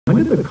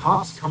When did the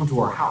cops come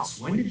to our house?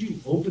 When did you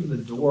open the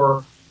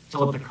door to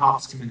let the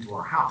cops come into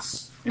our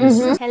house?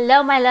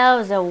 Hello my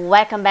loves,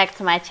 welcome back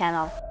to my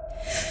channel.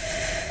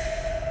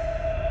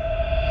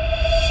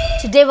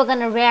 Today we're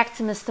gonna react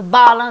to Mr.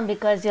 Ballen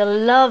because you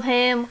love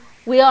him.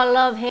 We all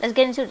love him. Let's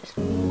get into this.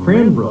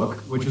 Cranbrook,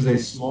 which is a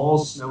small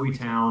snowy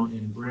town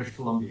in British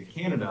Columbia,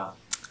 Canada,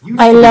 used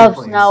I to be a love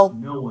place snow.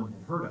 no one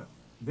had heard of.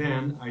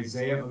 Then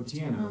Isaiah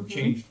Otieno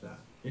changed that.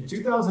 In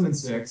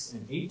 2006,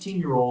 an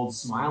 18-year-old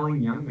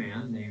smiling young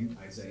man named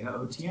Isaiah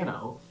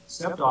Otieno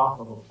stepped off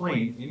of a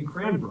plane in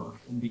Cranbrook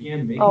and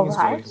began making his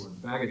way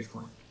toward the baggage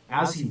claim.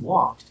 As he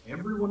walked,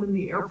 everyone in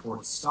the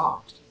airport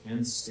stopped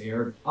and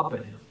stared up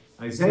at him.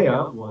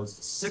 Isaiah was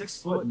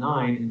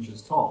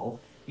 6'9" tall,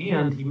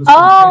 and he was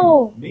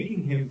companion,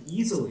 making him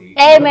easily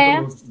one of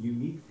the most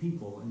unique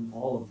people in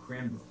all of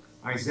Cranbrook.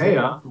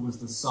 Isaiah, who was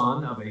the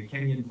son of a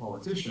Kenyan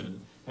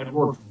politician, had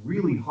worked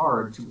really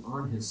hard to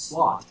earn his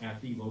slot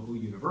at the local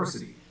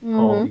university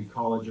called the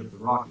College of the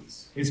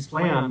Rockies. His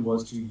plan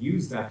was to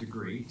use that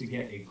degree to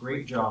get a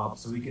great job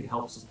so he could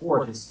help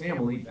support his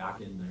family back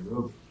in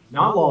Nairobi.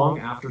 Not long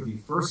after the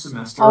first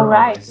semester of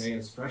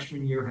Isaiah's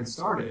freshman year had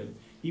started,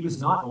 he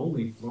was not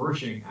only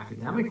flourishing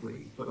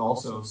academically, but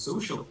also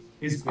socially.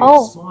 His big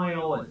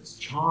smile and his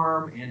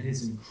charm and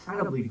his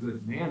incredibly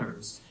good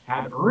manners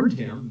had earned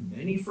him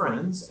many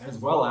friends, as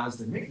well as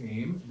the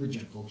nickname, the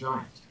Gentle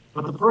Giant.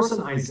 But the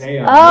person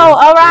Isaiah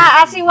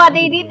I see what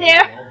they did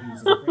there. While he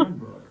was in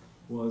Cranbrook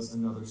was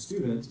another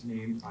student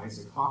named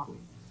Isaac Hockley.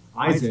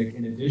 Isaac,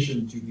 in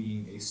addition to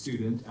being a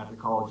student at the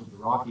College of the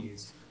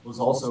Rockies, was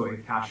also a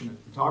passionate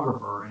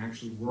photographer and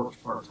actually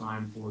worked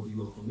part-time for the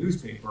local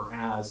newspaper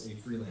as a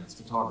freelance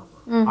photographer.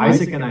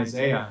 Isaac and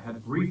Isaiah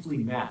had briefly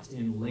met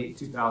in late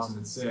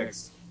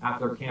 2006 at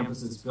their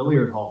campus's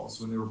billiard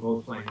halls when they were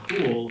both playing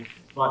pool,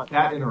 but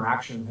that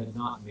interaction had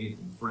not made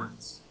them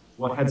friends.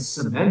 What had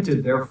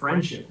cemented their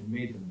friendship and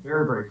made them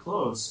very, very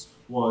close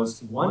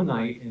was one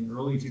night in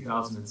early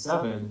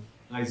 2007,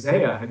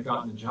 Isaiah had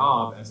gotten a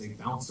job as a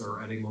bouncer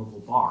at a local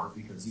bar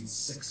because he's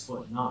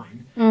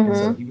 6'9", and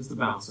so he was the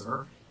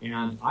bouncer.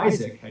 And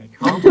Isaac had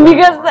come to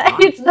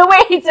it's the way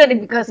he said it,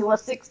 because he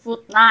was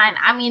 6'9".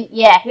 I mean,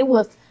 yeah, he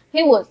was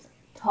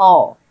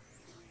tall,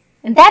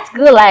 and that's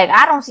good. Like,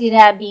 I don't see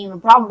that being a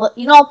problem. But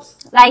you know,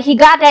 like, he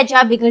got that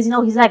job because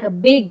he's like a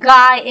big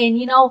guy,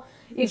 and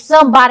if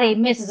somebody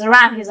messes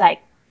around, he's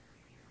like,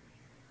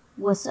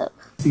 "What's up?"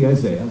 See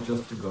Isaiah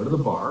just to go to the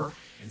bar.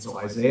 And so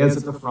Isaiah's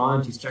at the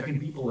front, he's checking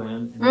people in,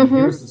 and then he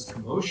hears this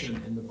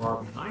commotion in the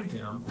bar behind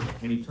him,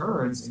 and he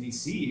turns and he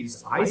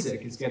sees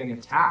Isaac is getting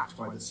attacked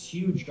by this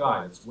huge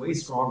guy that's way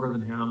stronger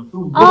than him,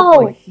 who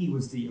looked like he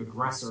was the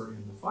aggressor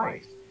in the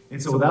fight.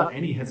 And so without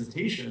any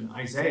hesitation,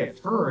 Isaiah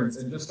turns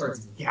and just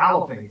starts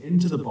galloping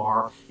into the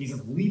bar.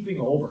 He's leaping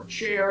over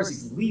chairs,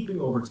 he's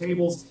leaping over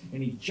tables,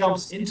 and he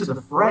jumps into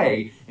the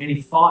fray, and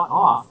he fought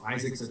off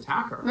Isaac's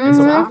attacker. And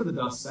so after the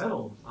dust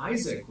settled,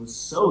 Isaac was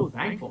so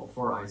thankful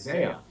for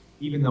Isaiah,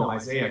 even though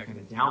Isaiah kind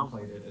of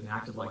downplayed it and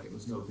acted like it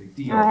was no big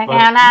deal.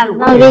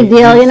 No big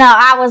deal.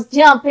 I was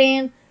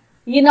jumping,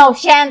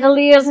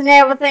 chandeliers and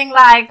everything.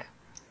 Like,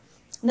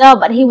 no,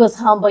 but he was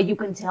humble. You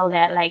can tell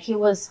that. Like, he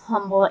was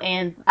humble,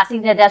 and I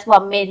think that's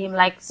what made him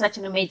like such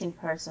an amazing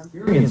person.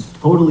 Experience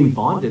totally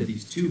bonded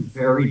these two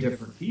very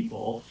different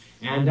people,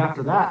 and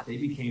after that, they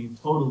became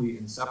totally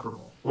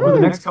inseparable. Over the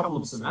next couple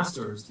of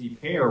semesters, the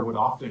pair would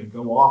often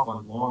go off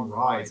on long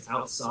rides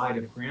outside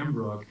of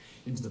Cranbrook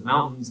into the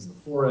mountains and the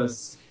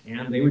forests,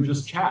 and they would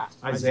just chat.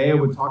 Isaiah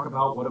would talk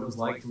about what it was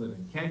like to live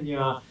in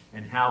Kenya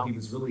and how he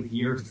was really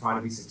here to try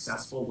to be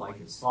successful like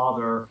his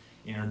father.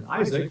 And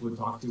Isaac would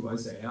talk to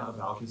Isaiah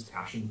about his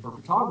passion for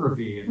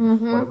photography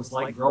and what it was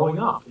like growing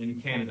up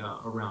in Canada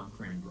around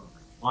Cranbrook.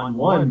 On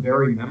one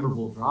very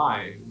memorable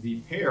drive,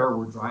 the pair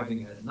were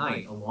driving at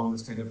night along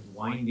this kind of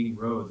winding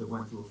road that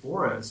went through a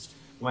forest,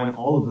 when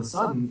all of a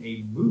sudden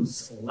a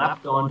moose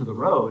leapt onto the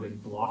road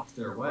and blocked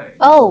their way.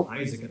 So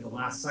Isaac at the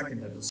last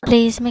second had to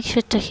Please make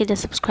sure to hit the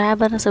subscribe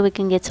button so we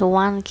can get to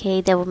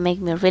 1K. That would make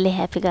me really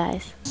happy,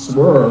 guys.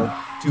 Swerve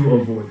to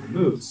avoid the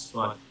moose,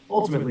 but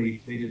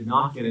ultimately they did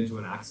not get into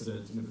an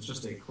accident, and it was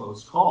just a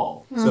close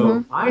call.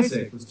 So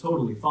Isaac was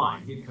totally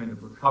fine. He'd kind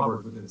of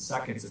recovered within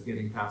seconds of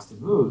getting past the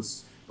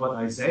moose. But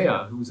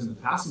Isaiah, who was in the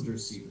passenger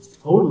seat, was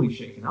totally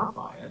shaken up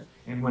by it.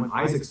 And when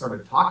Isaac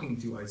started talking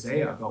to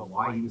Isaiah about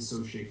why he was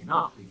so shaken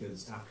up,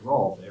 because after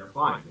all, they're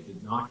fine, they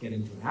did not get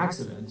into an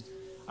accident,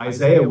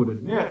 Isaiah would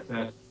admit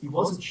that he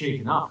wasn't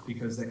shaken up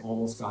because they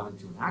almost got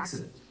into an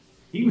accident.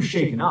 He was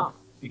shaken up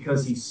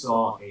because he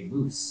saw a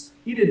moose.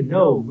 He didn't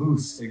know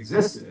moose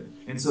existed,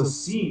 and so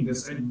seeing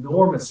this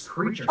enormous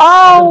creature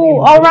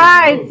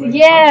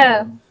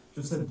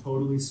just had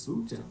totally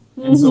spooked him.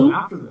 And so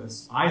after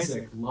this,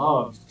 Isaac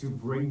loved to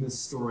bring this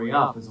story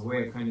up as a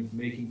way of kind of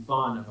making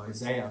fun of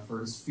Isaiah for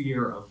his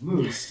fear of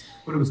moose,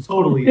 but it was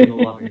totally in a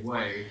loving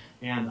way,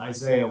 and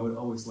Isaiah would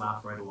always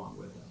laugh right along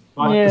with him.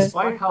 But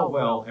despite how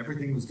well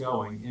everything was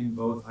going in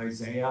both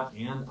Isaiah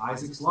and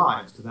Isaac's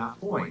lives to that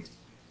point,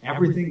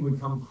 everything would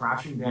come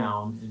crashing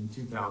down in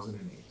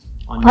 2008.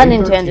 On Pun May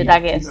intended, 13th, I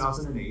guess.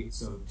 2008,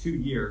 so 2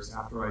 years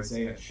after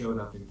Isaiah showed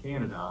up in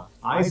Canada,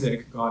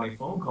 Isaac got a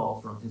phone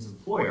call from his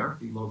employer,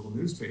 the local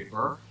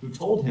newspaper, who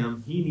told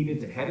him he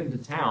needed to head into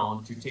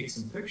town to take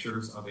some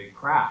pictures of a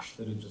crash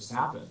that had just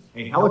happened.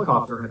 A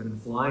helicopter had been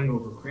flying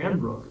over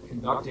Cranbrook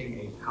conducting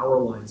a power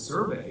line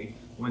survey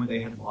when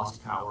they had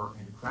lost power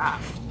and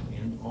crashed.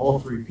 And all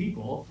three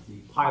people, the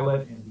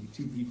pilot and the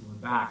two people in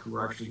back who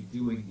were actually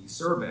doing the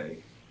survey,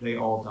 they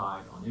all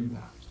died on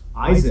impact.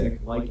 Isaac,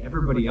 like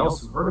everybody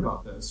else who heard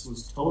about this,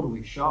 was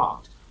totally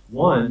shocked.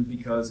 One,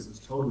 because it was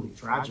totally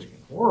tragic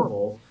and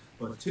horrible,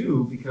 but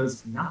two,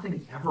 because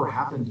nothing ever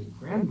happened in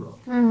Cranbrook.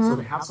 So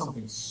to have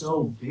something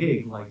so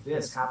big like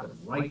this happen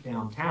right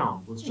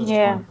downtown was just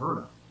unheard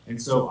of.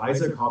 And so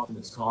Isaac hopped in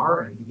his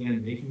car and he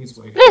began making his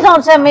way. Please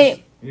don't tell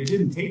me. And it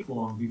didn't take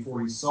long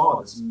before he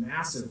saw this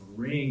massive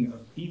ring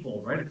of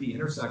people right at the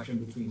intersection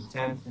between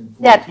 10th and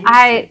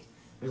 14th Street.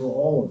 They were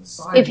all on the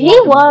sidewalk, if he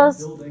was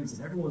buildings,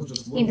 and everyone's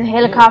just in looking the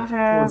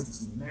helicopter towards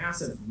this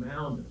massive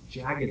mound of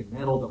jagged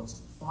metal that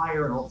was on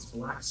fire, and all this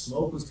black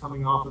smoke was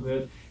coming off of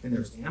it. And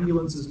there's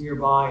ambulances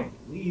nearby,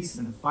 and police,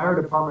 and the fire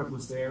department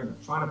was there, and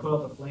they're trying to put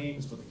out the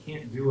flames, but they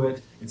can't do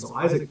it. And so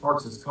Isaac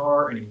parks his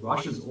car, and he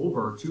rushes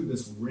over to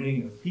this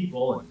ring of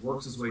people, and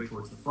works his way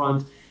towards the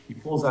front. He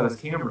pulls out his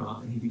camera,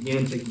 and he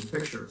began taking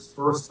pictures,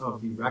 first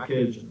of the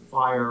wreckage and the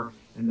fire,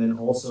 and then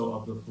also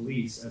of the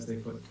police as they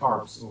put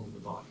tarps over the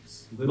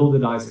bodies. Little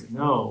did Isaac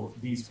know,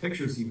 these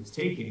pictures he was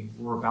taking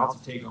were about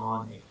to take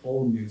on a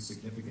whole new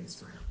significance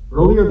for him.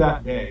 Earlier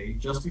that day,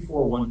 just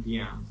before 1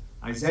 p.m.,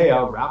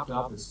 Isaiah wrapped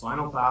up his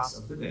final class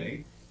of the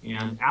day,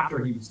 and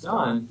after he was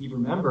done, he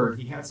remembered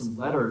he had some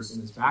letters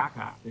in his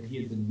backpack that he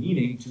had been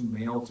meaning to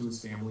mail to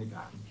his family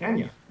back in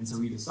Kenya. And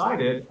so he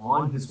decided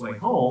on his way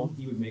home,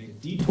 he would make a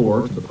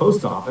detour to the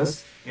post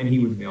office and he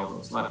would mail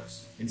those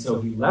letters. And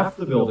so he left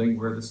the building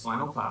where this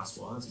final class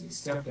was, and he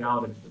stepped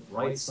out into the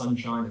bright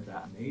sunshine of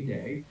that May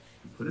day.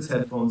 He put his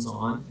headphones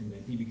on, and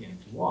then he began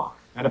to walk.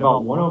 At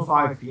about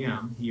 1:05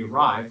 p.m., he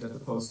arrived at the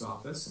post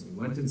office, and he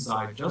went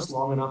inside just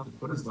long enough to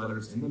put his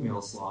letters in the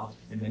mail slot,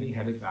 and then he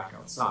headed back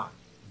outside.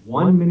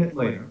 1 minute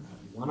later,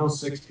 at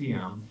 1:06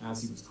 p.m.,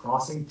 as he was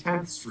crossing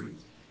 10th Street,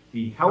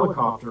 the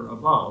helicopter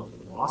above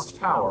lost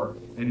power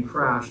and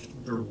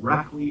crashed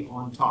directly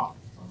on top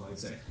of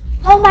Isaiah.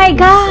 Oh my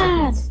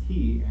God!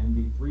 He and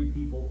the three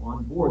people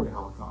on board the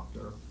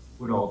helicopter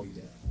would all be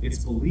dead.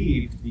 It's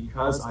believed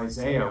because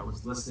Isaiah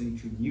was listening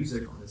to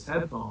music on his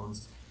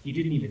headphones, he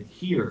didn't even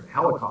hear the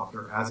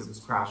helicopter as it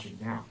was crashing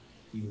down.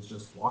 He was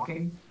just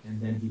walking,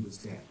 and then he was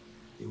dead.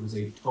 It was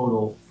a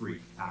total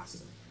freak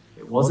accident.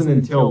 It wasn't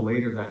until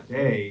later that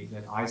day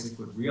that Isaac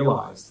would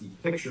realize the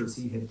pictures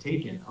he had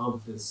taken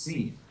of this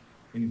scene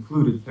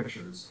included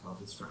pictures of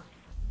his friend.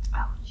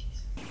 Oh,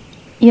 jeez.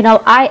 You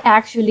know, I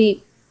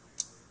actually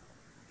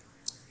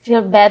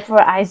feel bad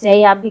for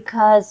Isaiah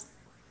because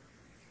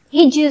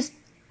he just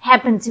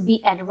happened to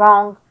be at the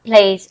wrong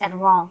place at the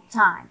wrong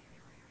time.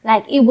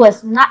 Like, it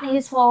was not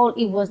his fault.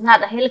 It was not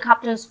the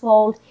helicopter's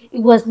fault. It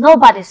was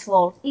nobody's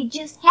fault. It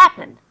just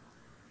happened,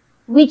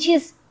 which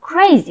is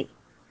crazy.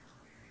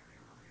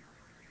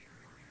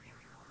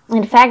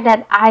 And the fact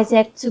that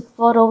Isaac took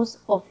photos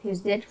of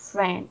his dead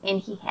friend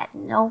and he had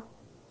no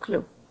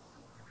clue.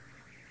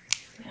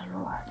 Dear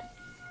Lord.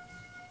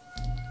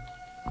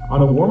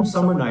 On a warm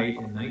summer night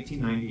in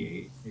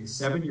 1998, a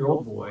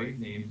 7-year-old boy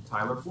named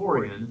Tyler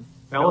Florian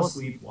fell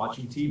asleep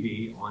watching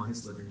TV on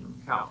his living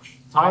room couch.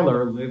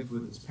 Tyler lived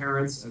with his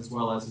parents as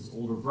well as his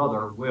older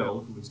brother,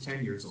 Will, who was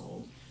 10 years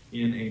old,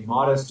 in a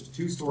modest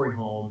 2-story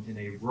home in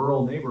a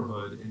rural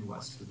neighborhood in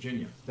West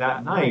Virginia.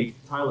 That night,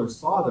 Tyler's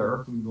father,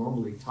 who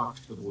normally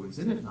tucked the boys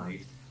in at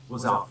night,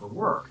 was out for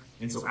work.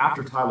 And so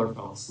after Tyler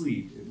fell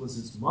asleep, it was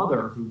his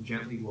mother who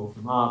gently woke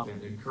him up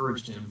and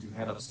encouraged him to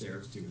head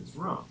upstairs to his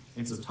room.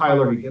 And so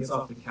Tyler, he gets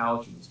off the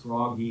couch and is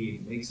groggy,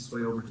 and he makes his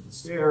way over to the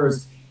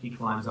stairs. He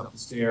climbs up the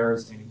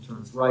stairs and he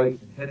turns right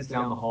and heads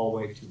down the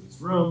hallway to his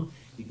room.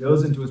 He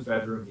goes into his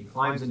bedroom, he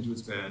climbs into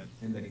his bed,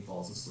 and then he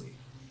falls asleep.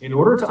 In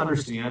order to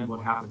understand what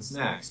happens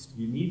next,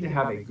 you need to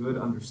have a good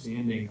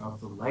understanding of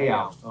the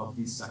layout of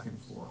the second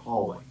floor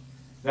hallway.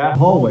 That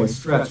hallway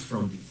stretched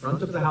from the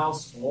front of the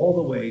house all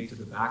the way to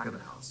the back of the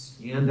house.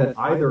 And at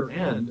either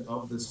end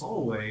of this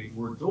hallway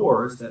were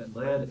doors that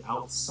led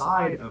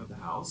outside of the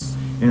house,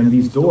 and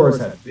these doors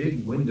had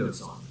big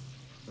windows on them.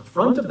 The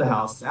front of the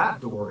house,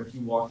 that door, if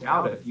you walked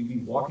out it, you'd be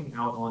walking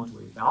out onto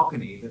a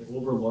balcony that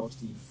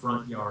overlooked the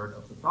front yard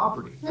of the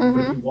property. But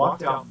if you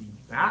walked out the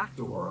back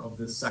door of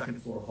this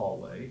second floor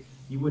hallway,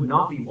 you would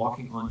not be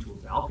walking onto a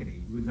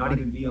balcony. You would not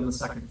even be on the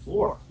second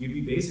floor. You'd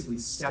be basically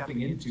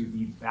stepping into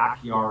the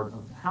backyard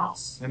of the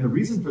house. And the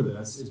reason for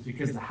this is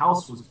because the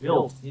house was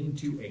built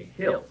into a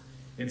hill.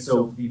 And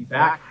so the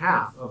back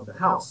half of the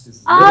house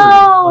is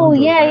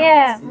literally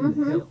underground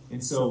in the hill.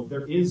 And so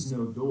there is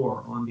no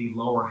door on the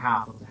lower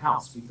half of the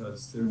house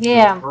because there's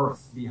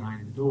earth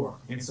behind the door.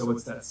 And so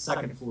it's that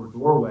second floor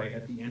doorway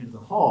at the end of the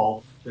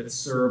hall that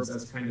serves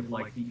as kind of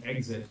like the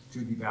exit to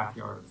the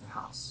backyard of the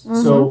house.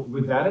 So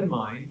with that in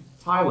mind,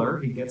 Tyler,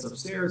 he gets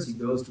upstairs, he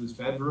goes to his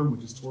bedroom,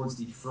 which is towards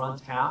the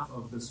front half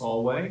of this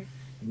hallway,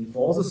 and he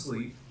falls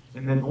asleep.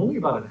 And then only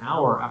about an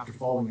hour after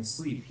falling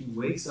asleep, he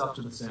wakes up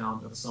to the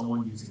sound of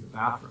someone using the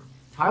bathroom.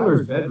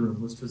 Tyler's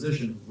bedroom was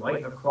positioned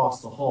right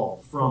across the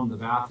hall from the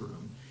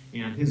bathroom,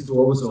 and his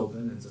door was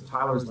open, and so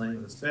Tyler's laying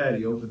on his bed,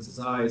 he opens his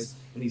eyes,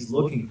 and he's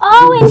looking.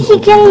 Oh, and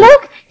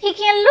he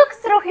can look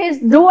through his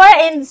door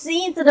and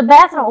see into the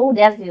bathroom. Oh,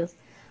 that's just,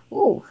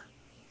 ooh.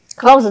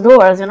 Close the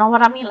doors, you know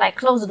what I mean? Like,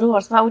 close the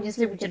doors. Why would you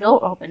sleep with your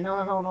door open?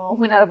 No.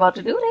 We're not about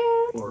to do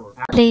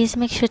that. Please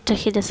make sure to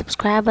hit the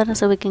subscribe button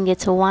so we can get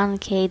to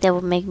 1K. That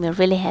would make me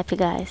really happy,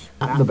 guys.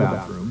 In the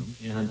bathroom,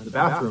 and the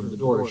bathroom, the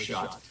door is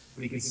shut.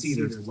 But you can see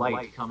there's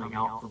light coming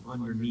out from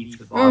underneath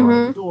the bottom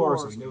of the door,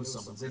 so he knows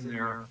someone's in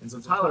there. And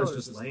so Tyler's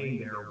just laying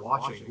there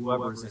watching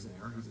whoever's in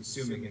there. He's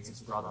assuming it's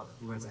his brother,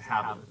 who has a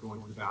habit of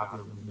going to the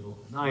bathroom in the middle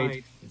of the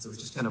night. And so he's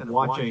just kind of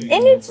watching.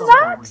 And it's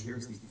not. He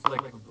hears the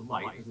flick of the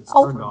light as it's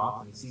turned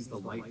off, and he sees the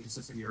light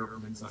disappear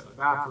from inside the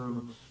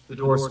bathroom. The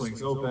door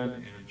swings open,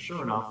 and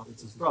sure enough,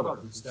 it's his brother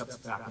who steps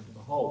back into the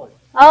hallway.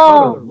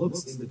 Oh. Tyler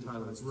looks into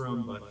Tyler's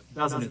room, but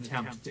doesn't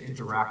attempt to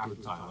interact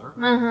with Tyler.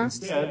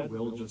 Instead,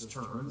 Will just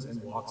turns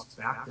and walks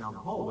back down the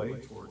hallway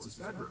towards his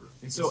bedroom.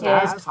 And so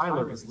as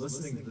Tyler is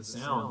listening to the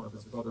sound of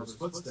his brother's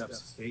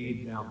footsteps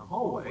fade down the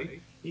hallway,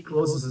 he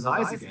closes his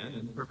eyes again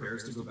and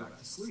prepares to go back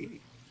to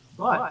sleep.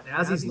 But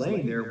as he's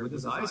laying there with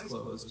his eyes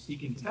closed, he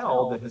can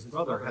tell that his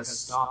brother has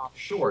stopped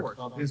short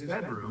of his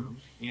bedroom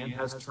and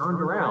has turned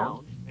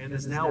around and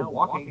is now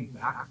walking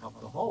back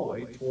up the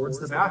hallway towards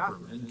the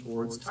bathroom and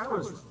towards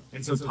Tyler's room.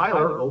 And so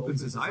Tyler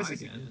opens his eyes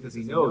again because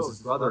he knows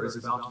his brother is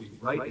about to be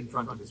right in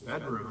front of his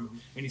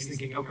bedroom, and he's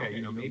thinking, okay,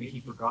 maybe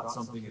he forgot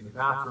something in the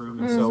bathroom.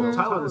 And so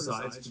Tyler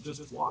decides to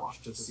just watch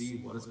to see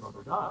what his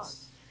brother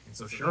does. And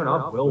so sure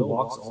enough, Will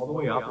walks all the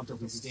way up until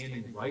he's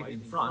standing right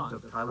in front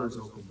of Tyler's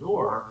open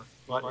door.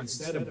 But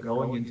instead of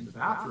going into the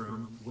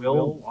bathroom,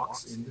 Will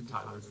walks into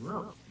Tyler's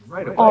room. And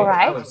right away,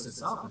 Tyler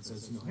sits up and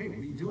says, hey, what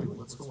are you doing?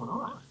 What's going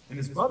on? And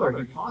his brother,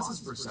 he pauses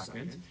for a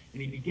second,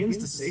 and he begins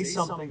to say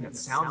something that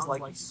sounds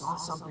like he saw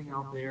something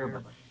out there,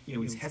 but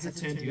he's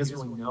hesitant. He doesn't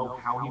really know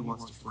how he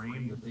wants to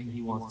frame the thing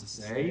he wants to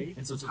say.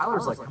 And so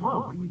Tyler's like, come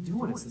on, what are you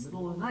doing? It's the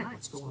middle of the night.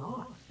 What's going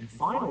on? And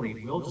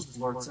finally, Will just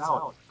blurts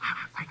out,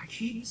 I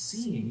keep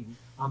seeing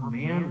a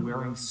man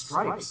wearing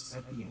stripes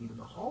at the end of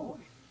the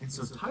hallway. And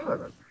so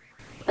Tyler...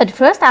 At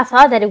first, I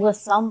thought that it was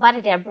somebody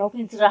that broke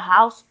into the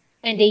house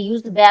and they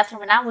used the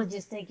bathroom. And I was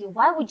just thinking,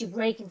 why would you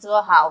break into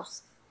a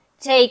house,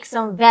 take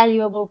some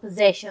valuable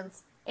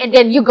possessions, and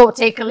then you go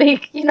take a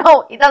leak?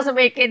 It doesn't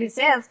make any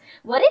sense.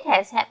 But it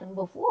has happened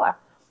before.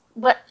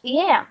 But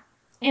yeah,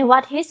 and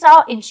what he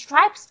saw in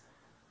stripes,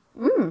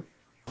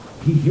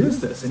 He hears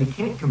this and he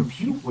can't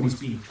compute what he's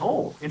being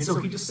told. And so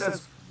he just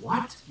says,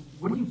 what?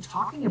 What are you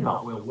talking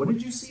about, Will? What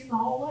did you see in the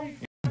hallway?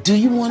 Do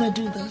you want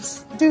to do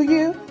this? Do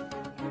you?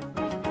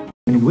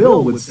 And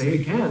Will would say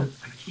again,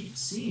 I keep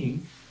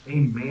seeing a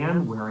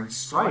man wearing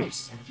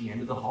stripes at the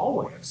end of the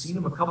hallway. I've seen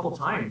him a couple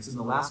times in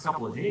the last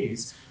couple of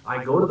days.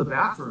 I go to the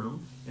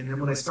bathroom, and then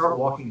when I start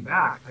walking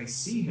back, I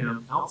see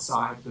him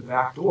outside the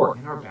back door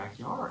in our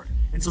backyard.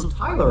 And so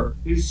Tyler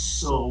is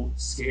so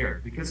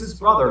scared because his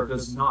brother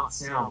does not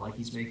sound like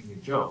he's making a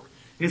joke.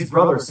 His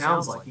brother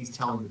sounds like he's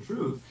telling the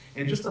truth,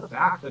 and just the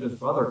fact that his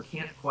brother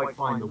can't quite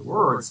find the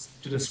words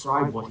to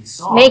describe what he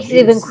saw makes it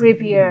even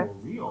creepier. More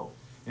real.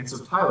 And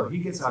so Tyler, he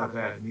gets out of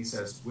bed and he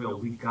says, Will,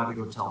 we've got to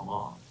go tell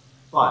Mom.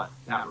 But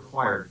that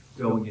required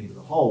going into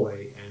the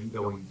hallway and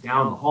going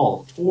down the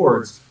hall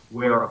towards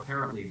where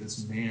apparently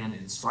this man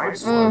in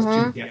stripes was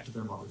to get to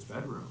their mother's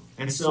bedroom.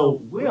 And so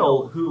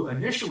Will, who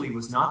initially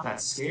was not that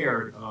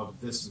scared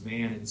of this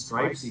man in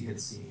stripes he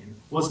had seen,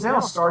 was now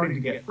starting to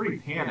get pretty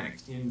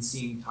panicked in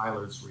seeing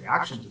Tyler's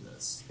reaction to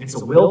this. And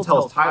so Will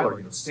tells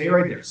Tyler, stay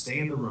right there, stay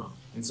in the room.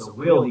 And so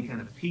Will, he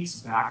kind of peeks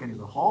back into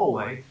the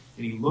hallway,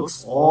 and he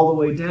looks all the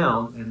way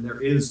down, and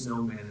there is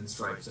no man in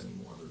stripes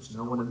anymore. There's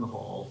no one in the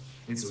hall.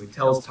 And so he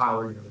tells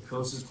Tyler, the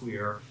coast is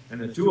clear,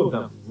 and the two of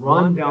them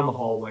run down the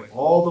hallway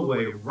all the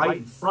way right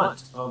in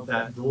front of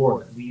that door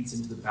that leads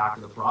into the back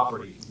of the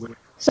property.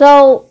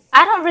 So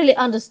I don't really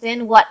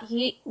understand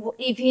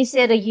if he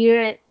said a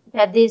year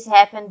that this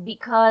happened,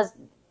 because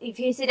if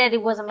he said that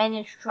it was a man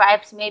in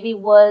stripes, maybe it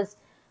was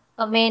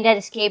a man that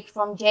escaped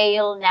from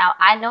jail. Now,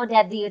 I know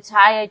that the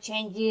attire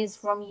changes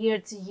from year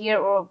to year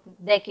or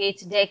decade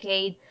to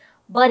decade,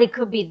 but it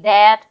could be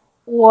that,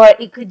 or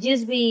it could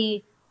just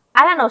be,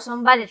 I don't know,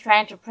 somebody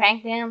trying to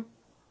prank them.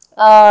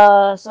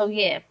 So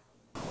yeah.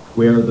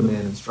 Where the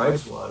man in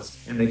stripes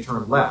was, and they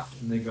turn left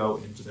and they go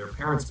into their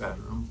parents'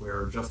 bedroom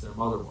where just their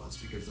mother was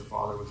because their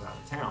father was out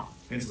of town.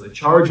 And so they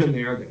charge in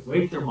there, they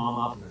wake their mom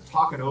up, and they're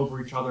talking over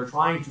each other,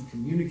 trying to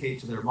communicate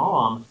to their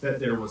mom that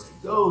there was a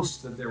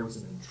ghost, that there was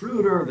an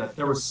intruder, that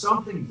there was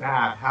something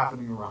bad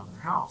happening around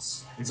their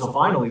house. And so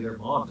finally their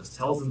mom just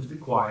tells them to be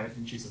quiet,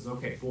 and she says,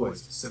 okay,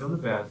 boys, sit on the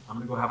bed, I'm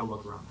going to go have a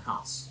look around the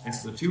house. And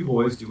so the two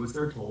boys do as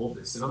they're told,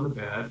 they sit on the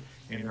bed,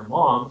 and their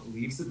mom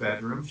leaves the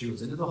bedroom, she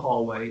goes into the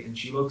hallway, and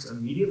she looks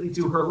immediately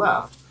to her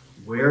left,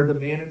 where the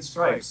man in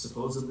stripes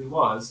supposedly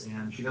was,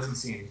 and she doesn't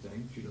see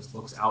anything. She just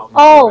looks out in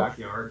Oh, the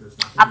backyard. There's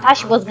nothing I thought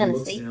she there. was gonna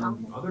looks say in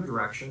something. the other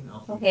direction,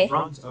 out the Okay.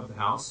 front of the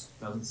house,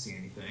 doesn't see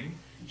anything.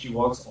 She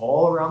walks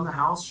all around the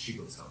house. She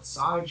goes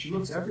outside. She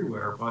looks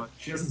everywhere, but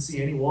she doesn't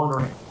see anyone or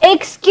anything.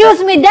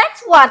 Excuse me,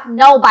 that's what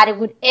nobody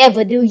would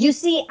ever do. You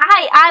see,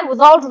 I with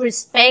all due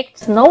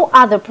respect, no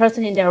other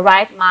person in their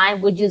right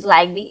mind would just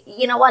like be,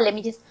 you know what, let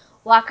me just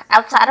walk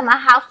outside of my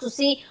house to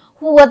see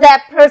who was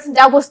that person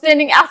that was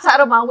standing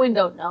outside of my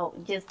window. No,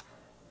 just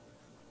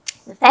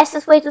the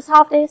fastest way to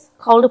solve this,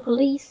 call the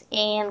police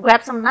and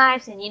grab some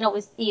knives, and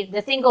if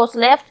the thing goes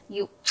left,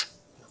 you.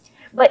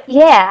 But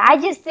yeah, I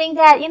just think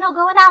that,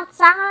 going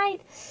outside,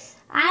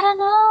 I don't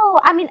know.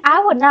 I mean,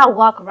 I would not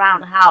walk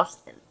around the house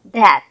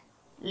that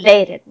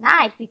late at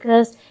night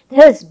because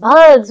there's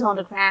bugs on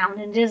the ground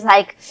and there's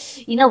like,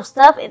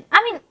 stuff.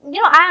 I mean,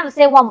 I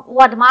understand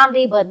what the mom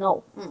did, but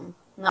no.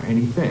 No.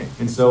 Anything.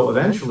 And so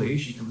eventually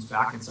she comes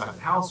back inside the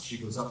house. She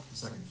goes up to the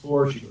second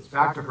floor. She goes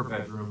back to her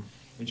bedroom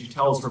and she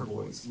tells her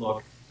boys,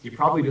 look, you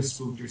probably just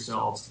spooked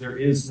yourselves. There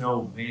is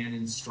no man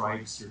in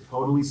stripes. You're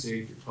totally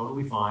safe. You're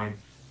totally fine.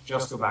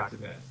 Just go back to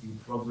bed. You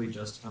probably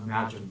just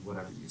imagined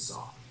whatever you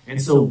saw.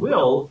 And so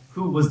Will,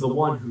 who was the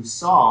one who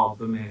saw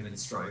the man in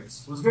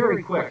stripes, was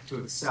very quick to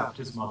accept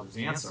his mother's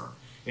answer.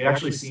 It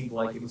actually seemed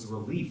like it was a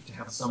relief to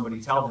have somebody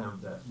tell him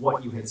that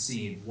what you had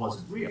seen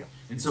wasn't real.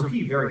 And so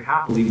he very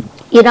happily...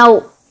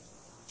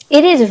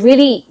 It is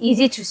really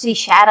easy to see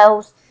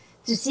shadows,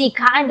 to see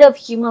kind of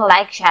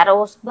human-like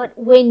shadows, but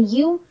when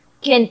you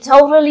can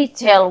totally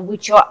tell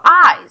with your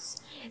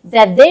eyes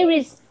that there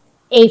is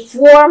a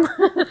form,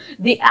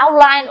 the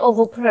outline of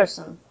a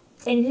person,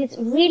 and it is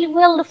really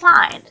well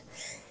defined,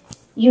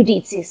 you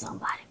did see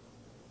somebody.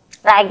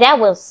 Like that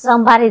was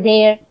somebody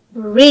there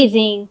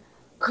breathing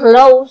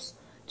close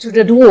to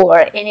the door,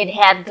 and it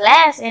had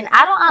glass, and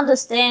I don't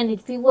understand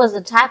if it was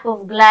the type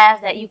of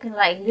glass that you can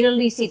like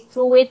literally see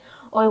through it,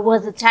 or it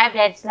was the type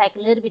that's like a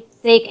little bit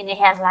thick and it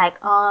has like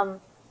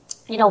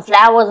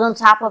flowers on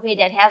top of it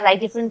that has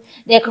like different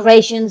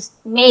decorations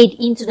made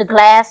into the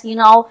glass,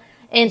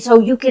 and so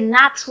you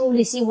cannot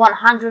truly see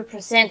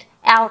 100%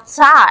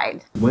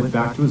 outside. Went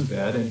back to his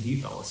bed and he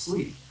fell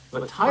asleep.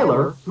 But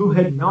Tyler, who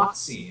had not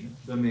seen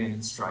the man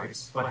in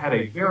stripes, but had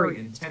a very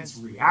intense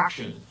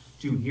reaction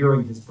to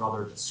hearing his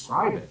brother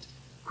describe it,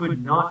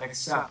 could not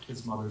accept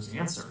his mother's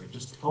answer. It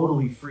just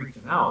totally freaked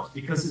him out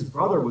because his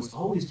brother was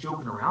always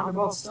joking around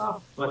about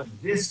stuff, but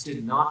this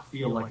did not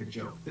feel like a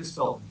joke. This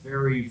felt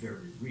very,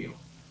 very real.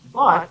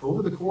 But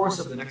over the course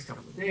of the next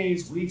couple of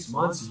days, weeks,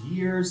 months,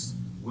 years,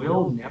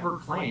 Will never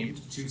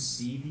claimed to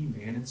see the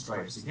man in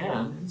stripes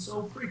again, and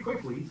so pretty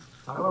quickly,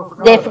 Tyler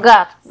forgot. They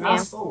forgot.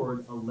 Fast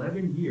forward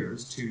 11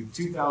 years to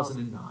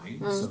 2009,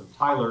 so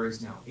Tyler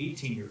is now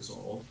 18 years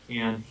old,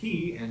 and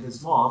he and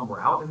his mom were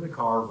out in the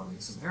car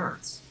running some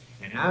errands.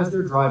 And as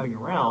they're driving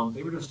around,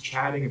 they were just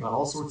chatting about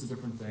all sorts of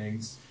different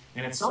things.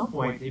 And at some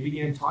point, they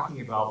began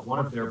talking about one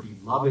of their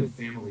beloved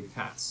family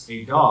pets,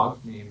 a dog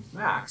named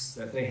Max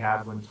that they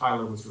had when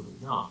Tyler was really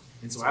young.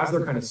 And so as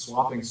they're kind of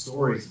swapping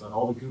stories about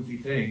all the goofy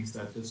things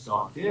that this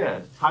dog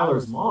did,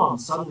 Tyler's mom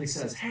suddenly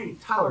says, hey,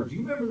 Tyler, do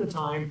you remember the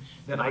time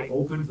that I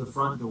opened the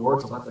front door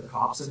to let the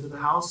cops into the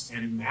house?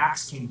 And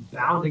Max came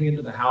bounding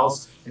into the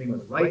house, and he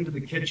went right into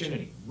the kitchen,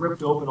 and he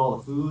ripped open all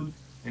the food.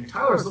 And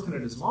Tyler's looking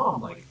at his mom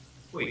like,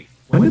 wait,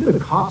 when did the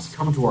cops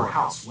come to our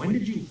house? When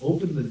did you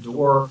open the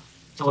door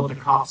to let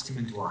the cops come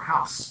into our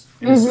house?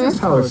 And as soon as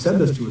Tyler said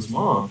this to his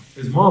mom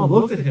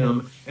looked at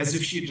him as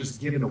if she had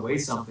just given away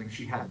something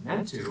she hadn't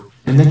meant to.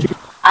 And then she...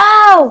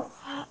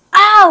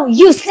 Oh,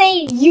 you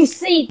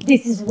see,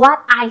 this is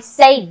what I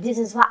say. This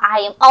is what I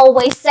am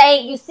always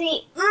saying. You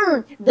see,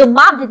 the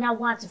mom did not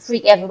want to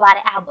freak everybody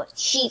out, but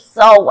she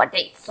saw what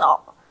they saw.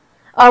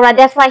 Alright,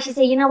 that's why she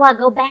said, you know what,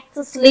 go back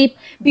to sleep,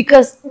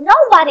 because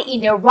nobody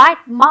in their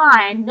right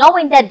mind,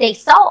 knowing that they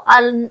saw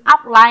an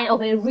outline of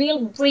a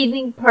real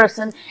breathing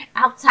person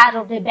outside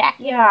of their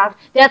backyard,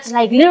 that's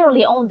like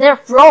literally on their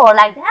floor,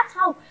 like that's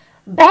how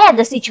bad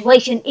the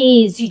situation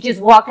is. You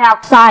just walked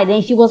outside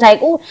and she was like,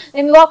 oh,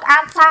 let me walk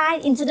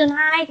outside into the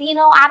night,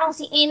 I don't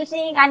see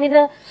anything, I need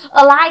a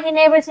light and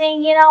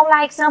everything,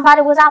 like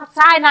somebody was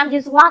outside and I'm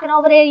just walking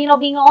over there,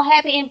 being all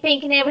happy and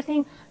pink and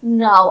everything.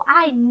 No,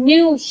 I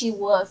knew she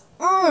was.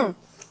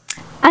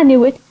 I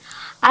knew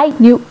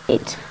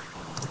it.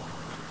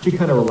 She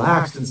kind of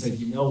relaxed and said,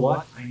 you know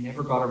what? I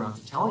never got around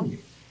to telling you.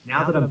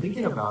 Now that I'm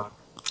thinking about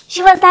it.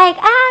 She was like,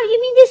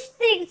 you mean this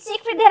thing,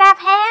 secret that I've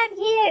had?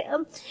 Yeah.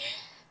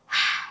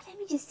 Let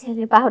me just tell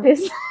you about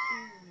this.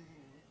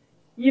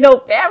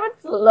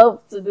 Parents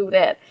love to do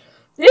that.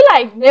 They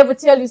like never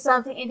tell you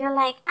something and they're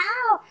like,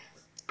 oh,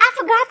 I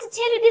forgot to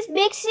tell you this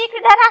big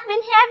secret that I've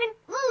been having.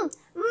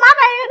 My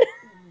bad.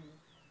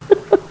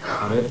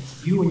 About it,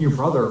 you and your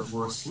brother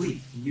were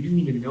asleep. You didn't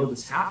even know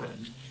this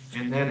happened.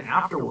 And then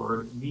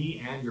afterward,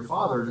 me and your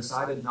father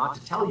decided not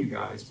to tell you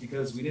guys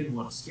because we didn't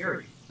want to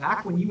scare you.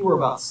 Back when you were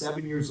about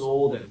 7 years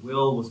old and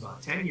Will was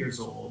about 10 years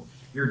old,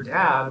 your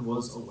dad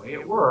was away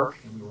at work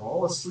and we were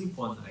all asleep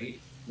one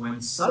night.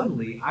 when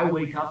suddenly I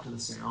wake up to the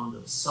sound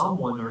of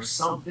someone or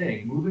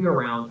something moving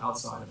around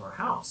outside of our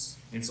house.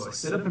 And so I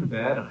sit up in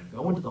bed and I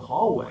go into the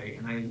hallway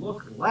and I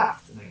look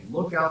left and I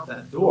look out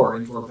that door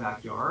into our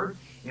backyard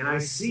and I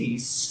see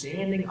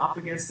standing up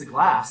against the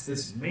glass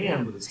this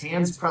man with his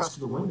hands pressed to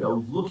the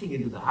window looking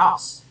into the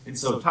house. And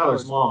so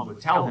Tyler's mom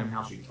would tell him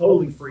how she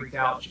totally freaked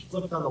out. She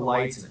flipped on the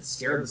lights and it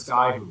scared this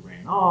guy who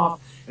ran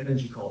off. And then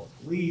she called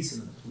the police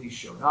and then the police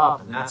showed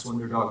up. And that's when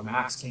their dog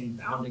Max came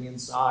bounding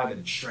inside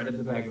and shredded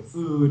the bag of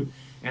food.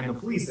 And the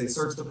police, they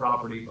searched the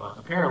property, but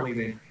apparently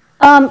they...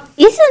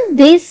 Isn't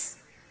this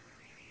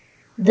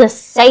the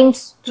same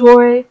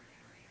story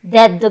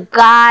that the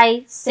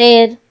guy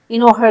said, you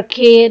know, her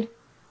kid?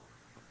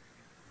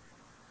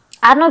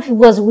 I don't know if it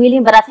was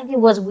William, but I think it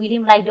was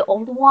William, like the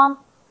older one.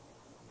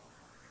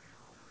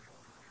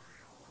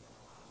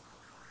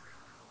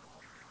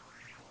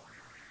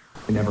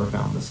 They never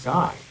found this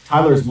guy.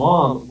 Tyler's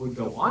mom would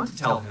go on to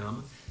tell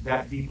him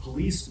that the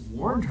police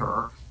warned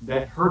her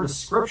that her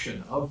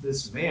description of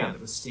this man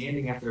that was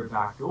standing at their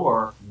back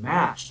door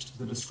matched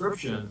the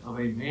description of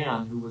a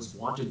man who was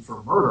wanted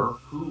for murder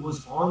who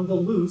was on the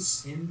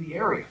loose in the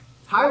area.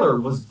 Tyler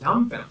was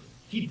dumbfounded.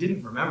 He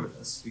didn't remember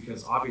this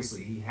because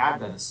obviously he had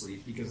been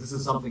asleep because this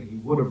is something he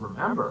would have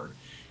remembered.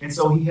 And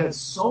so he had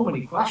so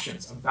many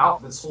questions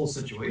about this whole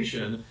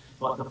situation,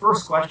 but the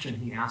first question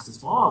he asked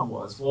his mom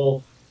was,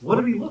 well, what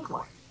did he look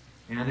like?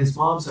 And his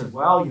mom said,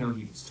 well, you know,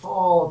 he was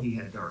tall, he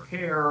had dark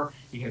hair,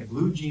 he had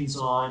blue jeans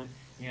on,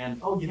 and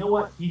oh, you know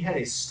what? He had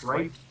a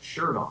striped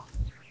shirt on.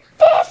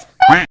 This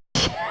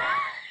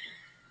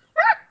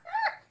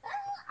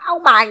Oh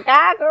my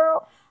God,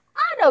 girl.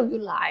 I know you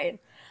lying.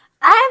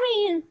 I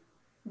mean,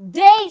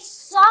 they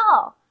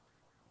saw.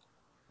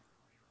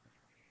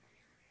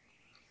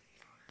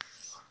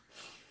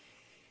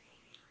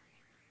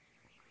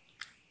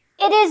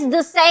 It is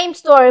the same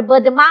story,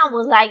 but the mom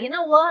was like, you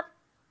know what?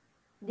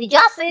 Did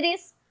y'all see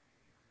this?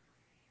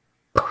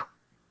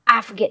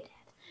 I forget that.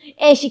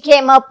 And she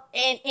came up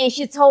and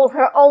she told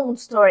her own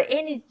story.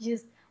 And it's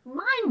just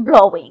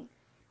mind-blowing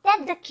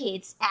that the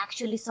kids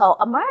actually saw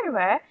a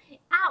murderer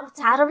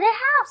outside of their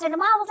house. And the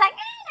mom was like, no,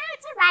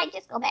 it's all right.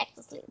 Just go back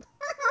to sleep.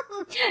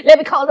 Let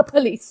me call the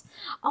police.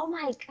 Oh,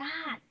 my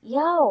God.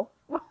 Yo.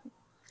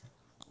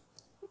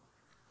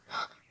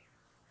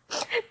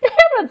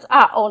 Parents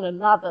are on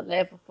another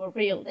level for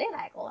real. They're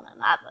like on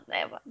another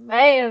level.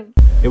 Man.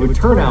 It would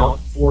turn out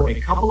for a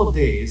couple of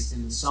days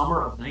in the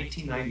summer of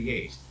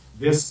 1998,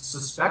 this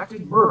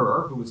suspected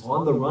murderer who was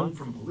on the run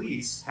from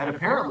police had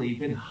apparently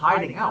been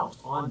hiding out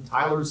on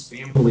Tyler's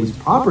family's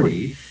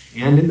property,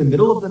 and in the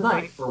middle of the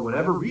night, for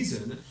whatever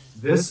reason,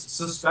 this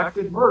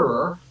suspected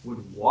murderer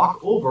would walk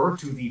over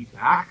to the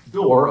back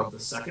door of the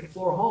second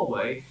floor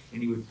hallway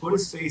and he would put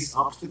his face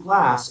up to the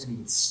glass and he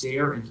would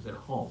stare into their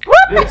home.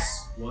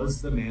 This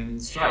was the man in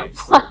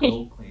stripes that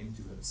Will claimed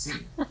to have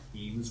seen.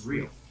 He was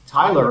real.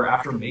 Tyler,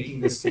 after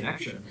making this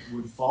connection,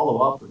 would follow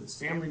up with his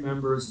family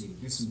members and he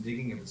would do some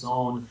digging of his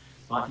own,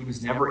 but he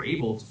was never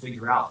able to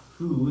figure out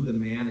who the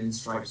man in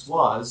stripes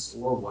was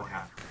or what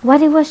happened.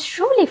 What it was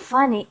truly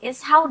funny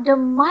is how the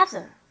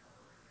mother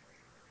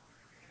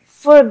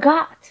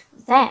forgot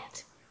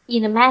that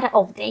in a matter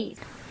of days.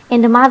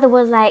 And the mother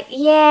was like,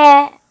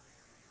 yeah,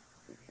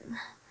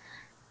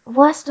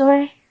 what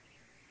story?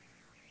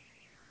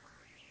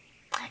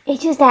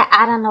 It's just that,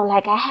 I don't know,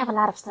 like I have a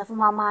lot of stuff in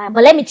my mind.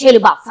 But let me tell you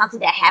about something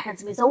that happened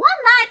to me. So one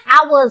night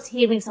I was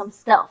hearing some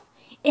stuff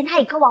and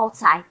I go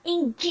outside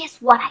and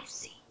guess what I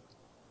see?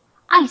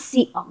 I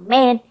see a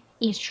man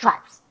in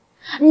stripes.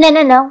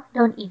 No,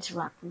 don't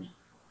interrupt me.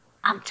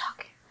 I'm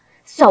talking.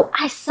 So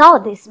I saw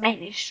this man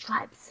in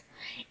stripes.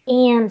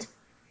 And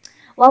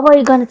what were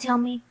you going to tell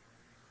me?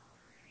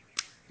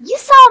 You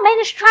saw a man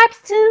in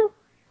stripes too?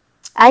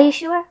 Are you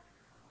sure?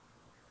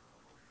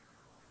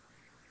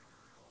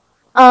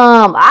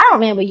 I don't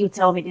remember you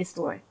telling me this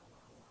story.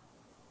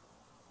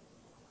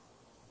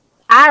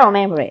 I don't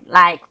remember it.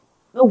 Like,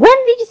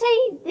 when did you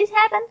say this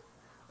happened?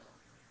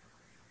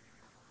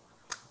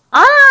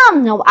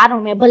 No, I don't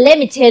remember. But let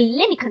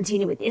me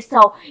continue with this.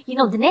 So, you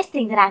know, the next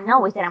thing that I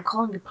know is that I'm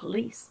calling the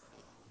police.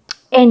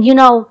 And, you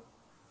know,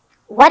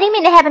 what do you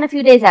mean it happened a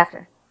few days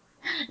after?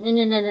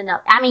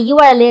 No. I mean, you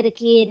were a little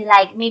kid,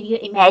 like, maybe you're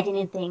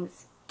imagining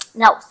things.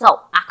 No,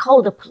 so I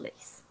called the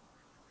police.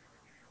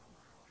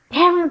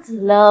 Parents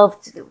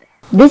love to do that.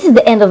 This is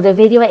the end of the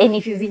video, and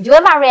if you've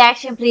enjoyed my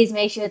reaction, please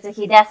make sure to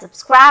hit that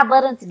subscribe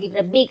button, to give it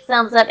a big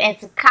thumbs up, and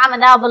to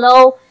comment down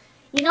below.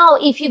 You know,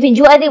 if you've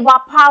enjoyed it,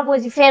 what part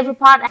was your favorite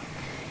part?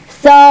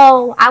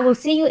 So, I will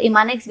see you in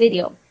my next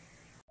video.